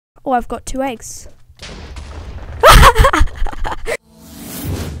Oh, I've got 2 eggs.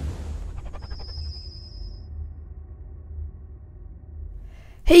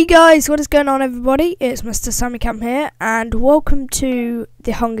 Hey guys, what is going on everybody? It's MrSammyCam here and welcome to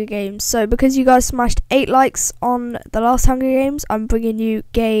the Hunger Games. So because you guys smashed 8 likes on the last Hunger Games, I'm bringing you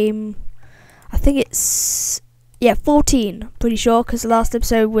game, I think it's, 14, pretty sure, because the last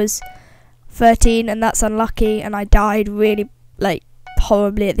episode was 13 and that's unlucky and I died really,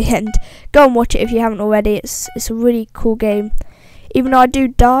 horribly at the end. Go and watch it if you haven't already. It's a really cool game. Even though I do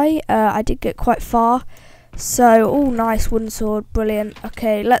die, I did get quite far. So, oh, nice wooden sword, brilliant.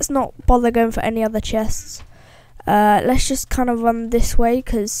 Okay, let's not bother going for any other chests. Let's just kind of run this way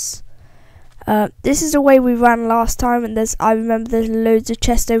because this is the way we ran last time, and I remember there's loads of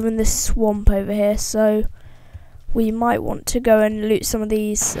chests over in this swamp over here. So we might want to go and loot some of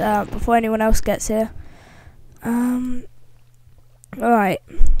these before anyone else gets here. Alright,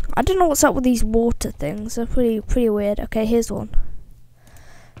 I don't know what's up with these water things. They're pretty weird. Okay, here's one.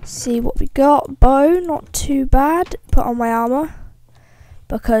 See what we got. Bow, not too bad. Put on my armor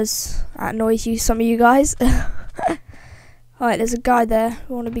because that annoys some of you guys. Alright, there's a guy there.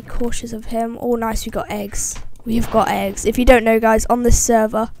 We want to be cautious of him. Oh, nice, we got eggs. We've got eggs. If you don't know, guys, on this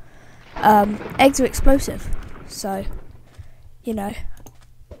server, eggs are explosive. So, you know,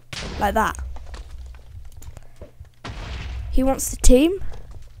 like that. He wants to team?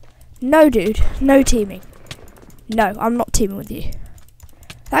 No, dude. No teaming. No, I'm not teaming with you.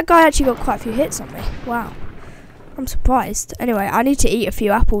 That guy actually got quite a few hits on me. Wow. I'm surprised. Anyway, I need to eat a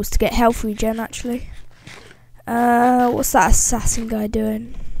few apples to get health regen, actually. What's that assassin guy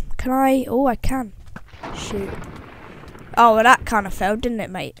doing? Can I? Oh, I can. Shoot. Oh, well, that kind of failed, didn't it,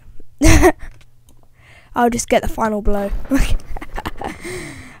 mate? I'll just get the final blow.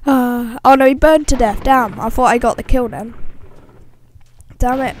 Oh, no, he burned to death. Damn, I thought I got the kill then.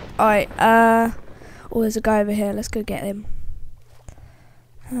 Damn it. Alright, oh, there's a guy over here. Let's go get him.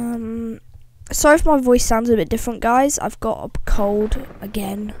 Sorry if my voice sounds a bit different, guys. I've got a cold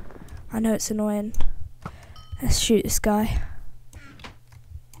again. I know it's annoying. Let's shoot this guy.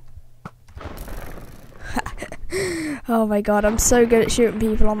 Oh my god, I'm so good at shooting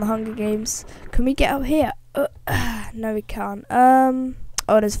people on the Hunger Games. Can we get up here? No, we can't. Oh,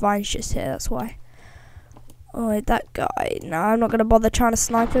 there's vines just here, that's why. Oh, that guy. No, I'm not going to bother trying to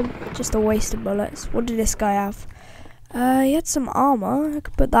snipe him. Just a waste of bullets. What did this guy have? He had some armor. I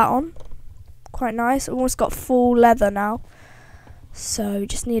could put that on. Quite nice. Almost got full leather now. So, we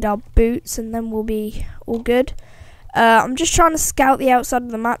just need our boots and then we'll be all good. I'm just trying to scout the outside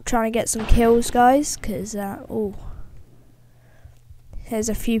of the map, trying to get some kills, guys. Because, oh. There's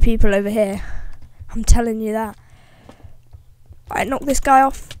a few people over here. I'm telling you that. Alright, knock this guy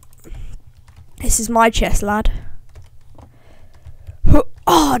off. This is my chest, lad.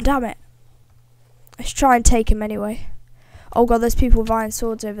 Oh, damn it. Let's try and take him anyway. Oh god, there's people with iron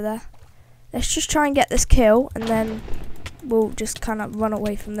swords over there. Let's just try and get this kill, and then we'll just kind of run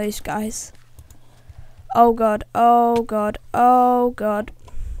away from those guys. Oh god, oh god, oh god.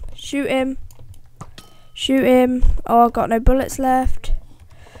 Shoot him. Shoot him. Oh, I've got no bullets left.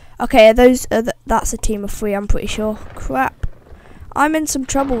 Okay, that's a team of 3, I'm pretty sure. Crap. I'm in some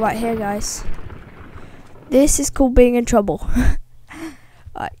trouble right here, guys. This is called being in trouble.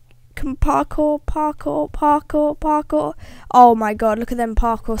 Can parkour. Oh my god, look at them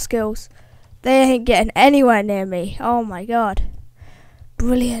parkour skills. They ain't getting anywhere near me. Oh my god.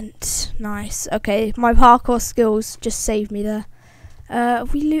 Brilliant. Nice. Okay, my parkour skills just saved me there.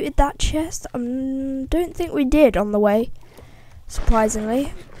 Have we looted that chest? Don't think we did on the way.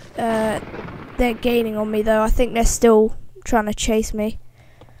 Surprisingly. They're gaining on me though. I think they're still trying to chase me.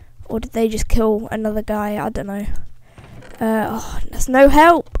 Or did they just kill another guy? I don't know. Oh, there's no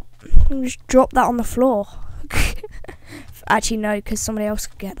help. I'll just drop that on the floor. Actually, no, because somebody else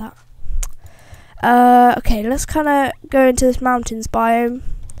could get that. Okay, let's kind of go into this mountains biome.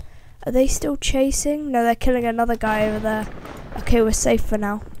 Are they still chasing? No, they're killing another guy over there. Okay, we're safe for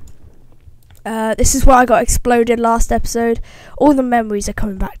now. This is where I got exploded last episode. All the memories are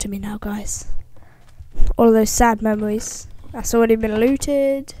coming back to me now, guys. All of those sad memories. That's already been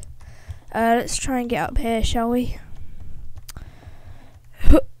looted. Let's try and get up here, shall we?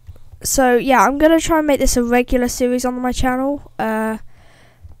 So, yeah, I'm going to try and make this a regular series on my channel.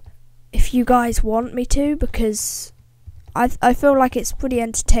 If you guys want me to, because I feel like it's pretty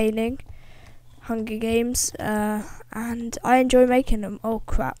entertaining. Hunger Games. And I enjoy making them. Oh,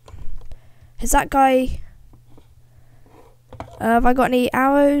 crap. Is that guy... have I got any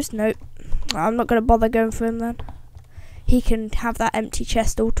arrows? Nope. I'm not going to bother going for him then. He can have that empty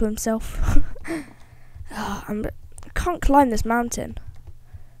chest all to himself. Oh, I can't climb this mountain.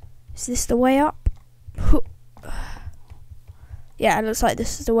 Is this the way up? Yeah, it looks like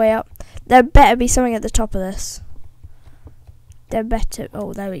this is the way up. There better be something at the top of this. There better...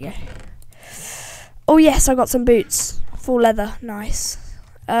 Oh, there we go. Oh, yes, I got some boots. Full leather. Nice.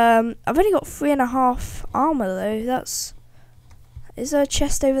 I've only got 3.5 armor, though. That's... Is there a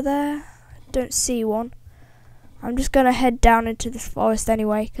chest over there? I don't see one. I'm just going to head down into this forest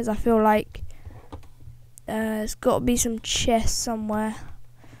anyway, because I feel like there's got to be some chests somewhere.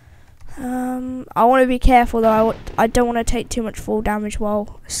 I want to be careful though. I don't want to take too much fall damage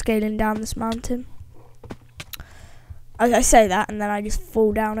while scaling down this mountain. I say that and then I just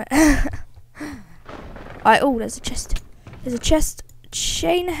fall down it. Oh, there's a chest. There's a chest.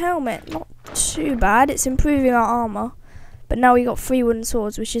 Chain helmet. Not too bad. It's improving our armor. But now we got 3 wooden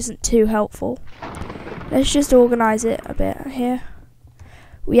swords, which isn't too helpful. Let's just organise it a bit here.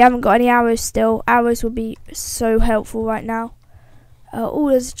 We haven't got any arrows still. Arrows would be so helpful right now. Oh,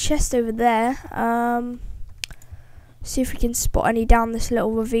 there's a chest over there. See if we can spot any down this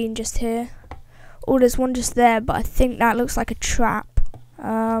little ravine just here. Oh, there's one just there, but I think that looks like a trap.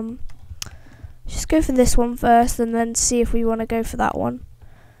 Just go for this one first and then see if we want to go for that one.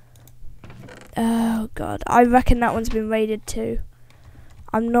 Oh god, I reckon that one's been raided too.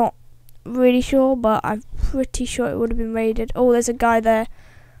 I'm not really sure, but I'm pretty sure it would have been raided. Oh, there's a guy there,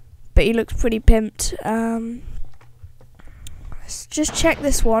 but he looks pretty pimped. Let's just check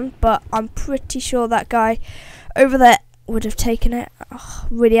this one, but I'm pretty sure that guy over there would have taken it. Oh,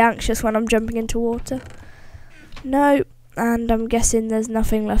 really anxious when I'm jumping into water. No, and I'm guessing there's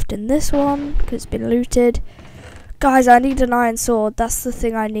nothing left in this one because it's been looted. Guys, I need an iron sword. That's the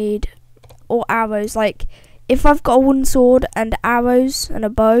thing I need. Or arrows. Like, if I've got a wooden sword and arrows and a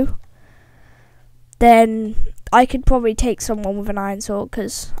bow, then I could probably take someone with an iron sword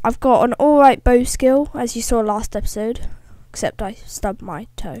because I've got an alright bow skill, as you saw last episode. Except I stubbed my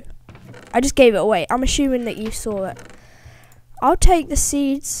toe. I just gave it away. I'm assuming that you saw it. I'll take the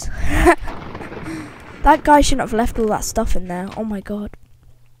seeds. That guy shouldn't have left all that stuff in there. Oh my god.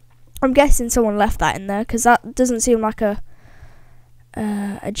 I'm guessing someone left that in there because that doesn't seem like a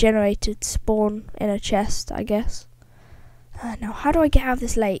generated spawn in a chest, I guess. Now, how do I get out of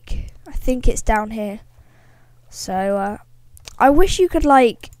this lake? I think it's down here. So, I wish you could,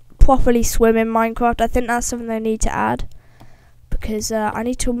 like, properly swim in Minecraft. I think that's something they need to add. Because I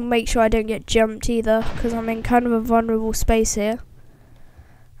need to make sure I don't get jumped either. Because I'm in kind of a vulnerable space here.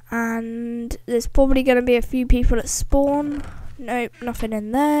 And there's probably going to be a few people at spawn. Nope, nothing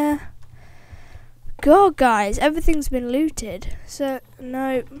in there. God, guys, everything's been looted. So,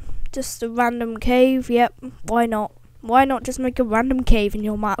 no, just a random cave. Yep, why not? Why not just make a random cave in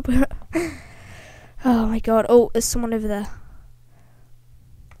your map? Oh my god. Oh, there's someone over there.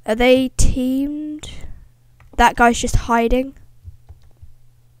 Are they teamed? That guy's just hiding.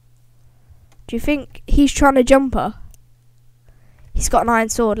 Do you think he's trying to jump her? He's got an iron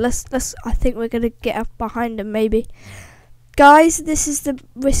sword. I think we're gonna get up behind him maybe. Guys, this is the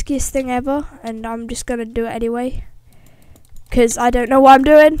riskiest thing ever, and I'm just gonna do it anyway. Because I don't know what I'm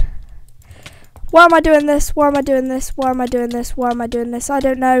doing. Why am I doing this? Why am I doing this? Why am I doing this? Why am I doing this? I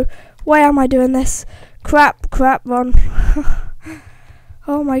don't know. Why am I doing this? Crap, run.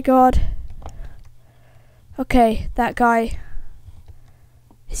 Oh my god. Okay, that guy.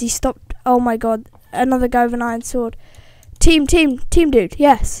 Is he stopped? Oh my god. Another guy with an iron sword. Team, dude.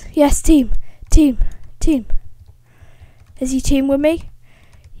 Yes, team. Is he team with me?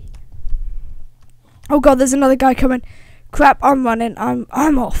 Oh god, there's another guy coming. Crap, I'm running.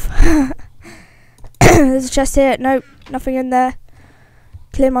 I'm off. There's a chest here. Nope, nothing in there.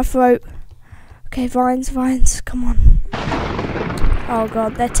 Clear my throat. Okay, vines, come on. Oh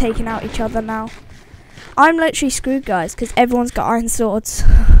god, they're taking out each other now. I'm literally screwed, guys, because everyone's got iron swords.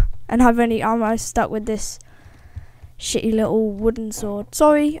 And I'm stuck with this shitty little wooden sword.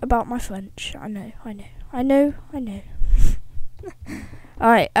 Sorry about my French. I know.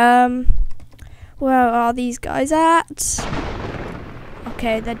 Alright, where are these guys at?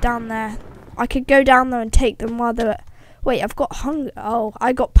 Okay, they're down there. I could go down there and take them while they're at... Wait, I've got hunger. Oh,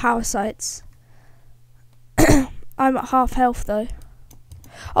 I got parasites. I'm at half health, though.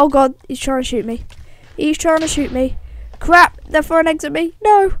 Oh god, he's trying to shoot me. Crap, they're throwing eggs at me.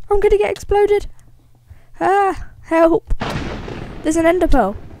 No, I'm gonna get exploded. Ah, help. There's an ender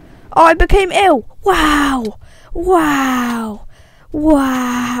pearl. Oh, I became ill. Wow.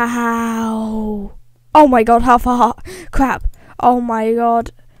 Oh my god, half a heart. Crap. Oh my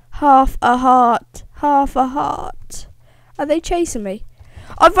god. Half a heart. Are they chasing me?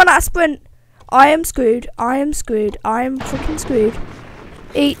 I've run out of sprint. I am screwed. I am freaking screwed.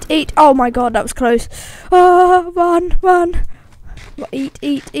 Eat. Oh my god, that was close. Oh, run. Eat,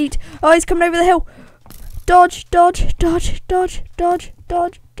 eat, eat. Oh, he's coming over the hill. Dodge, dodge, dodge, dodge, dodge,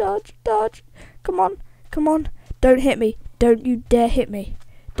 dodge, dodge, dodge. Come on, come on. Don't hit me. Don't you dare hit me.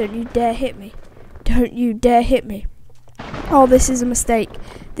 Don't you dare hit me. Don't you dare hit me. Oh, this is a mistake.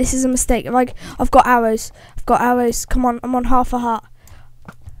 This is a mistake. Like, I've got arrows. I've got arrows. Come on, I'm on half a heart.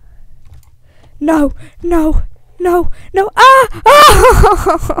 No, no, no, no. Ah!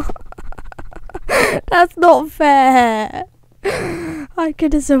 Ah! That's not fair. I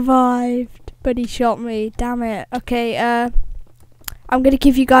could have survived, but he shot me. Damn it. Okay, I'm gonna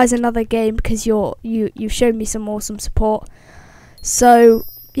give you guys another game because you've shown me some awesome support. So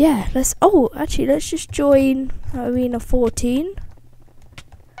yeah, let's just join Arena 14.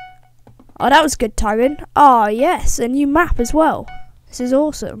 Oh, that was good timing. Oh yes, a new map as well. This is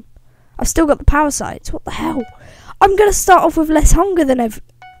awesome. I've still got the power sites. What the hell? I'm gonna start off with less hunger than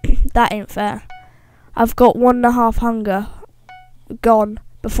that ain't fair. I've got 1.5 hunger gone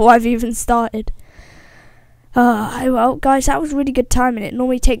before I've even started. Well, guys, that was really good timing. It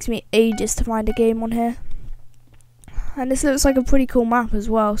normally takes me ages to find a game on here. And this looks like a pretty cool map as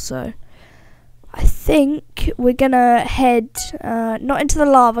well, so I think we're gonna head, not into the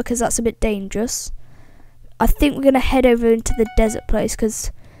lava because that's a bit dangerous. I think we're gonna head over into the desert place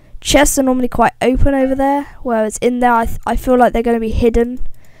because chests are normally quite open over there, whereas in there I feel like they're gonna be hidden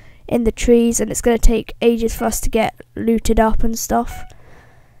in the trees and it's gonna take ages for us to get looted up and stuff.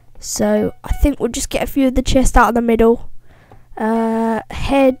 So I think we'll just get a few of the chests out of the middle,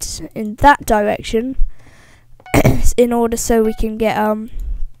 head in that direction in order so we can get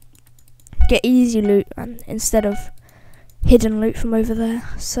easy loot and instead of hidden loot from over there.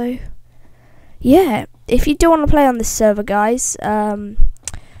 So yeah, if you do want to play on this server, guys, the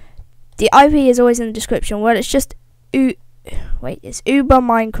IP is always in the description. Well, it's just it's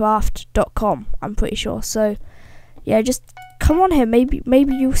uberminecraft.com, I'm pretty sure. So yeah, just come on here. Maybe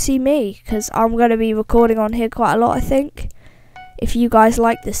you'll see me because I'm going to be recording on here quite a lot, I think, if you guys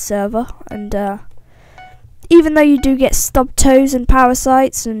like this server. And even though you do get stubbed toes and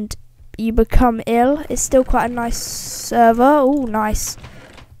parasites and you become ill, it's still quite a nice server. Oh, nice.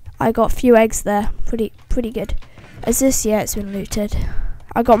 I got a few eggs there. Pretty good. Is this? Yeah, it's been looted.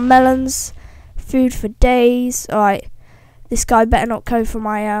 I got melons, food for days. Alright, this guy better not go for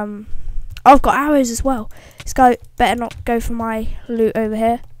my oh, I've got arrows as well. This guy better not go for my loot over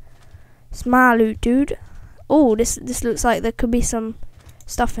here. It's my loot, dude. Oh, this looks like there could be some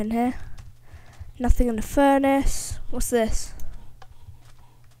stuff in here. Nothing in the furnace. What's this?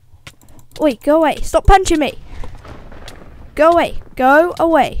 Wait, go away. Stop punching me. Go away. Go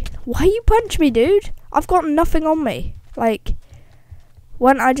away. Why you punch me, dude? I've got nothing on me. Like,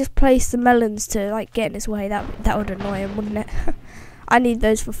 when I just place the melons to like get in his way, that would annoy him, wouldn't it? I need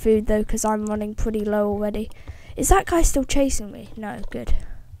those for food though because I'm running pretty low already. Is that guy still chasing me? No, good.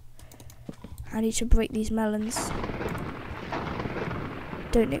 I need to break these melons.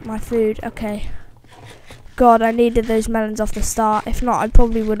 Don't nick my food. Okay. God, I needed those melons off the start. If not, I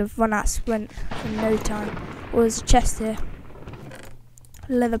probably would have run out sprint in no time. Oh, there's a chest here.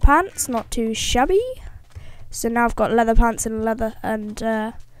 Leather pants, not too shabby. So now I've got leather pants and leather and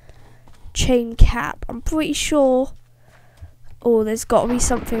chain cap. I'm pretty sure. Oh, there's got to be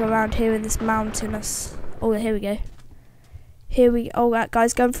something around here in this mountainous. Oh, here we go. Here we. Oh, that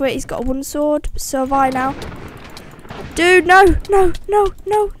guy's going for it. He's got a wooden sword. So have I now. Dude, no, no, no,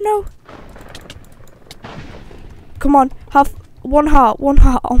 no, no. Come on, have one heart, one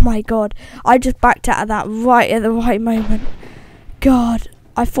heart. Oh my god, I just backed out of that right at the right moment. God,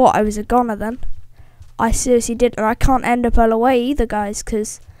 I thought I was a goner then. I seriously did, and I can't end up all away either, guys,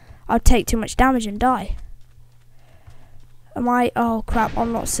 because I'll take too much damage and die. Am I? Oh crap,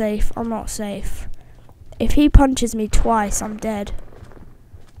 I'm not safe. I'm not safe. If he punches me twice, I'm dead.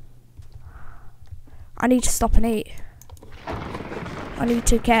 I need to stop and eat. I need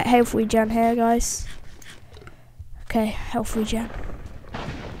to get health regen here, guys. Okay, health regen.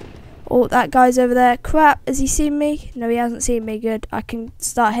 Oh, that guy's over there. Crap, has he seen me? No, he hasn't seen me. Good. I can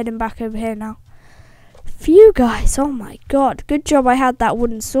start heading back over here now. Phew, guys. Oh my god. Good job I had that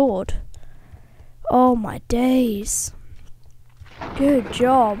wooden sword. Oh my days. Good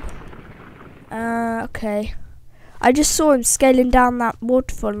job. Okay. I just saw him scaling down that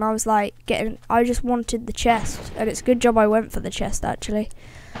waterfall and I was like I just wanted the chest. And it's a good job I went for the chest actually.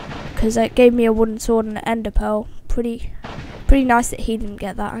 Because it gave me a wooden sword and an ender pearl. Pretty nice that he didn't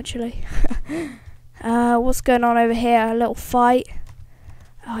get that actually. What's going on over here? A little fight.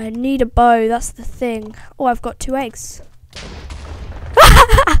 Oh, I need a bow, that's the thing. Oh, I've got 2 eggs.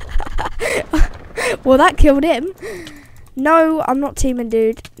 Well, that killed him. No, I'm not teaming,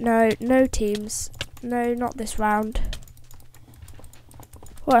 dude. No, no teams. No, not this round.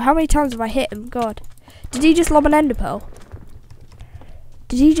 What? How many times have I hit him? God. Did he just lob an ender pearl?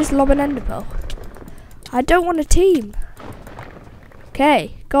 Did he just lob an ender pearl? I don't want a team.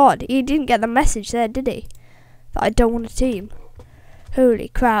 Okay. God, he didn't get the message there, did he? That I don't want a team. Holy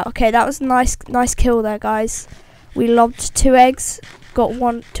crap. Okay, that was a nice kill there, guys. We lobbed 2 eggs. Took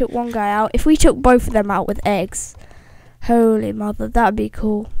one guy out. If we took both of them out with eggs, holy mother, that'd be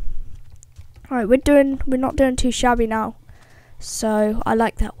cool. Alright, we're not doing too shabby now. So I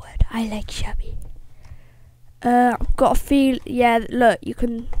like that word. I like shabby. I've got a feel. Yeah, look, you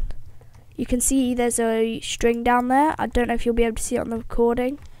can see there's a string down there. I don't know if you'll be able to see it on the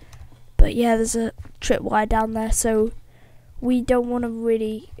recording, but yeah, there's a tripwire down there. So we don't want to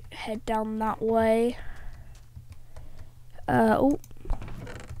really head down that way. Oh,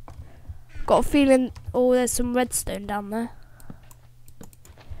 got a feeling. Oh, there's some redstone down there.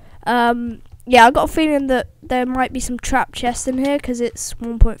 Yeah, I got a feeling that there might be some trap chests in here because it's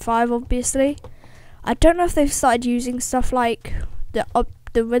 1.5, obviously. I don't know if they've started using stuff like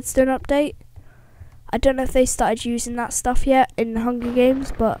the redstone update. I don't know if they started using that stuff yet in Hunger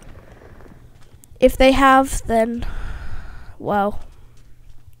Games, but if they have, then well,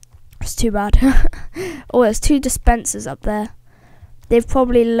 it's too bad. Oh, there's 2 dispensers up there. They've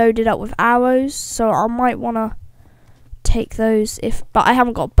probably loaded up with arrows, so I might want to take those but I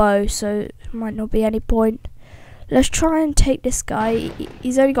haven't got a bow, so it might not be any point. Let's try and take this guy.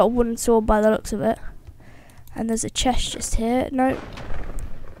 He's only got a wooden sword by the looks of it. And there's a chest just here. No,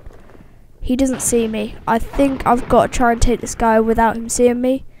 he doesn't see me. I think I've got to try and take this guy without him seeing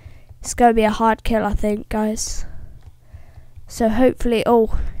me. It's going to be a hard kill, I think, guys. So hopefully,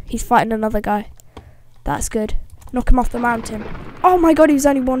 oh, he's fighting another guy. That's good. Knock him off the mountain. Oh my god, he was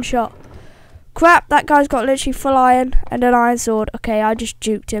only 1 shot. Crap, that guy's got literally full iron and an iron sword. Okay, I just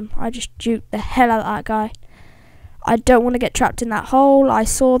juked him. I just juked the hell out of that guy. I don't want to get trapped in that hole. I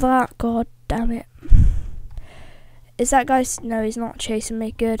saw that. God damn it. Is that guy? No, he's not chasing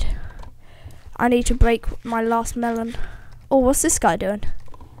me. Good. I need to break my last melon. Oh, what's this guy doing?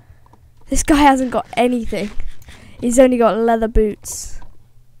 This guy hasn't got anything. He's only got leather boots.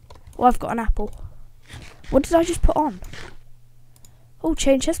 Oh, I've got an apple. What did I just put on? Oh,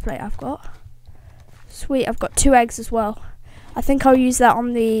 chain chest plate I've got. Sweet, I've got 2 eggs as well. I think I'll use that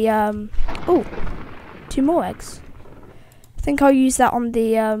on the, oh, 2 more eggs. I think I'll use that on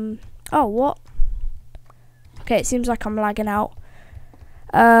the, oh, what? Okay, it seems like I'm lagging out.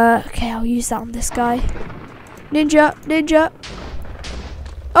 Okay, I'll use that on this guy. Ninja, ninja.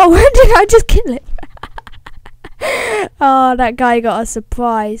 Oh, did I just kill him? Oh, that guy got a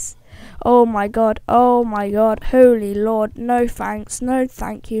surprise. Oh my god, oh my god, holy lord, no thanks, no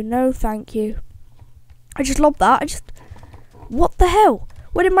thank you, no thank you. I just lobbed that, what the hell?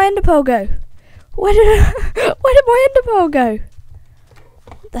 Where did my ender pearl go? Where did my ender pearl go?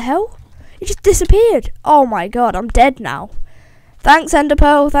 What the hell? It just disappeared. Oh my god, I'm dead now. Thanks, ender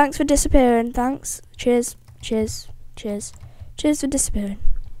pearl, thanks for disappearing, thanks. Cheers, cheers, cheers. Cheers for disappearing.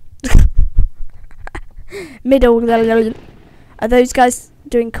 Middle. Are those guys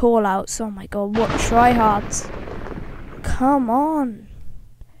doing call outs? Oh my god, what tryhards. Come on.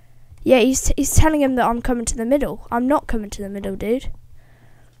 Yeah, he's telling him that I'm coming to the middle. I'm not coming to the middle, dude.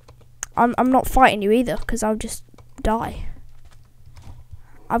 I'm not fighting you either, because I'll just die.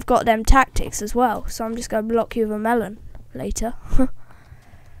 I've got them tactics as well, so I'm just going to block you with a melon later.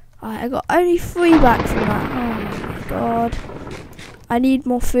 I got only 3 back from that. Oh my god. I need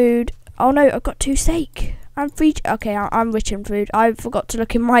more food. Oh no, I've got 2 steak. I'm free. Okay, I'm rich in food. I forgot to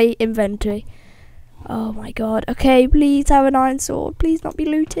look in my inventory. Oh my god. Okay, please have an iron sword. Please not be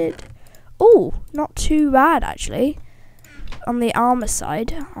looted. Oh, not too bad actually. On the armor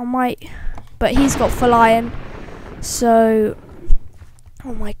side, I might. But he's got full iron. So.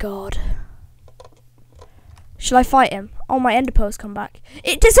 Oh my god. Shall I fight him? Oh, my ender pearl's come back.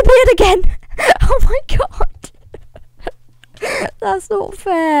 It disappeared again. Oh my god. That's not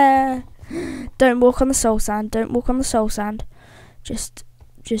fair. Don't walk on the soul sand. Don't walk on the soul sand. Just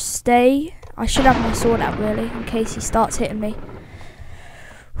stay. I should have my sword out really, in case he starts hitting me.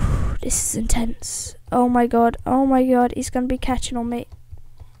 This is intense. Oh my god. Oh my god. He's gonna be catching on me.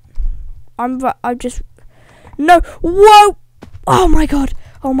 No. Whoa. Oh my god.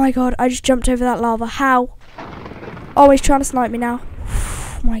 Oh my god. I just jumped over that lava. How? Oh, he's trying to snipe me now.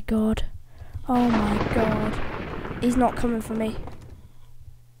 Oh my god. Oh my god. He's not coming for me.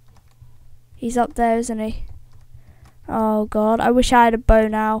 He's up there, isn't he? Oh god, I wish I had a bow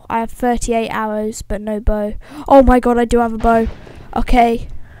now. I have 38 arrows, but no bow. Oh my god, I do have a bow. Okay.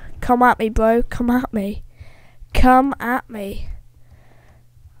 Come at me, bro. Come at me. Come at me.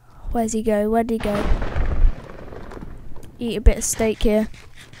 Where's he go? Where'd he go? Eat a bit of steak here.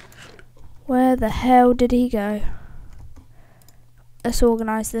 Where the hell did he go? Let's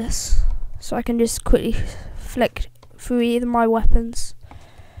organise this so I can just quickly flick through either my weapons.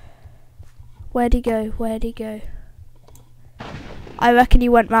 Where'd he go? Where'd he go? I reckon he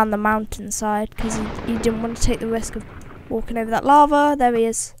went round the mountainside because he didn't want to take the risk of walking over that lava. There he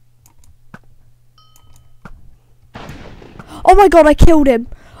is. Oh my god, I killed him.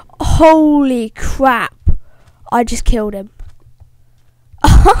 Holy crap. I just killed him.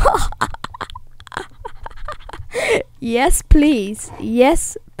 Yes, please.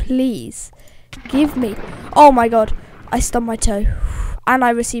 Yes, please. Give me. Oh my god. I stubbed my toe. And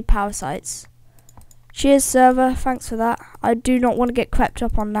I received power sites. Cheers, server. Thanks for that. I do not want to get crept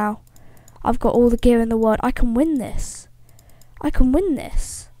up on now. I've got all the gear in the world. I can win this. I can win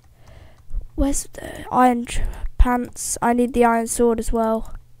this. Where's the iron pants? I need the iron sword as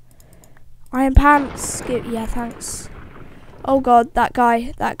well. Iron pants. Yeah, thanks. Oh god, that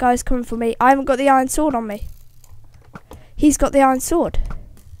guy's coming for me. I haven't got the iron sword on me. He's got the iron sword.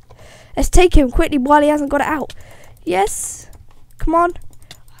 Let's take him quickly while he hasn't got it out. Yes. Come on.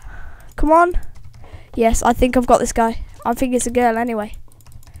 Come on. Yes, I think I've got this guy. I think it's a girl anyway.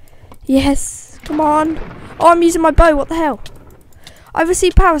 Yes. Come on. Oh, I'm using my bow. What the hell? I've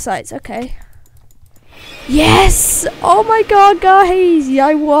received power sites. Okay. Yes! Oh my god, guys!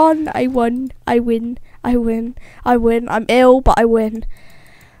 I won! I won! I win! I win! I win! I'm ill, but I win.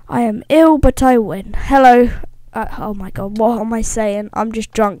 I am ill, but I win. Hello. Oh my god, what am I saying? I'm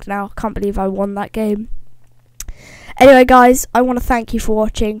just drunk now. Can't believe I won that game. Anyway, guys, I want to thank you for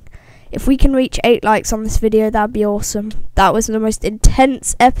watching. If we can reach 8 likes on this video, that'd be awesome. That was the most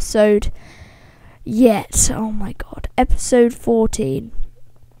intense episode yet. Oh my god. Episode 14.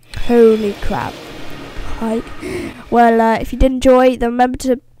 Holy crap. Well, if you did enjoy, then remember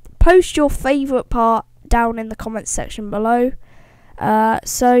to post your favourite part down in the comments section below.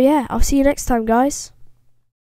 So yeah, I'll see you next time, guys.